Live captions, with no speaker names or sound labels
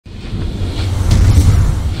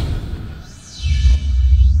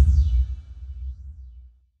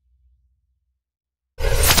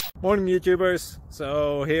Morning YouTubers.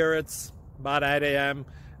 So here it's about 8 a.m.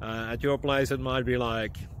 At your place it might be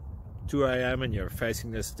like 2 a.m. and you're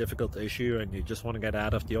facing this difficult issue and you just want to get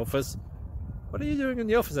out of the office. What are you doing in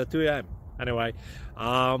the office at 2 a.m.? Anyway,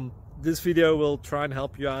 this video will try and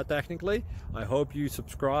help you out technically. I hope you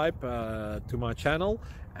subscribe to my channel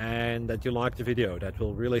and that you like the video. That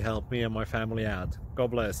will really help me and my family out.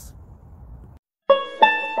 God bless.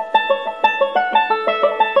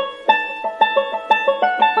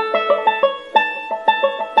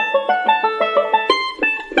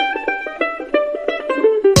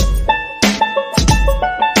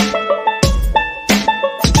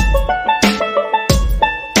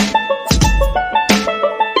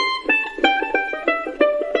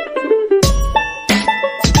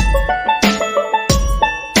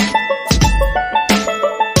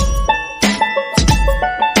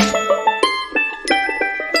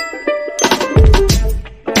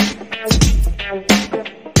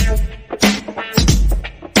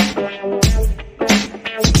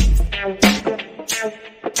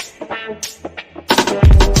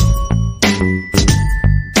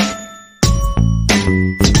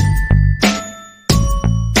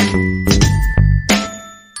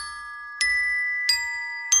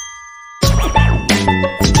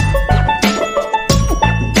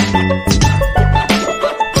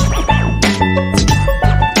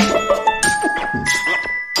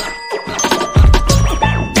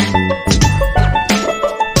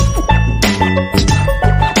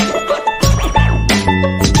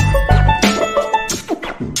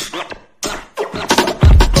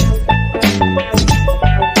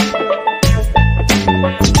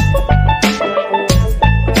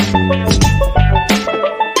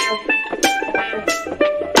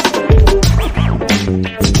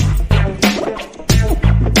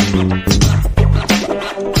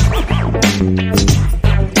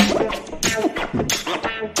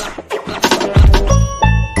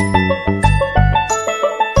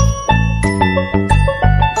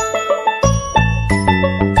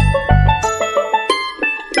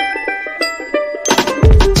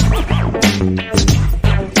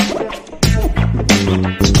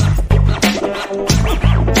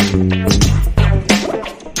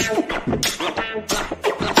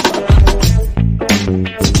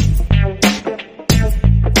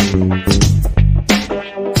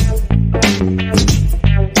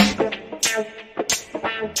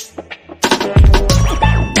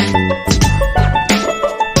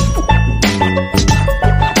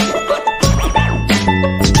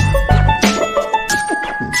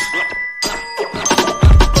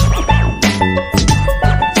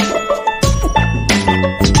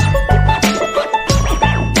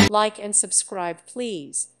 Like and subscribe,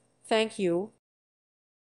 please. Thank you.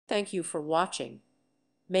 Thank you for watching.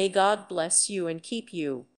 May God bless you and keep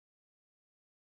you.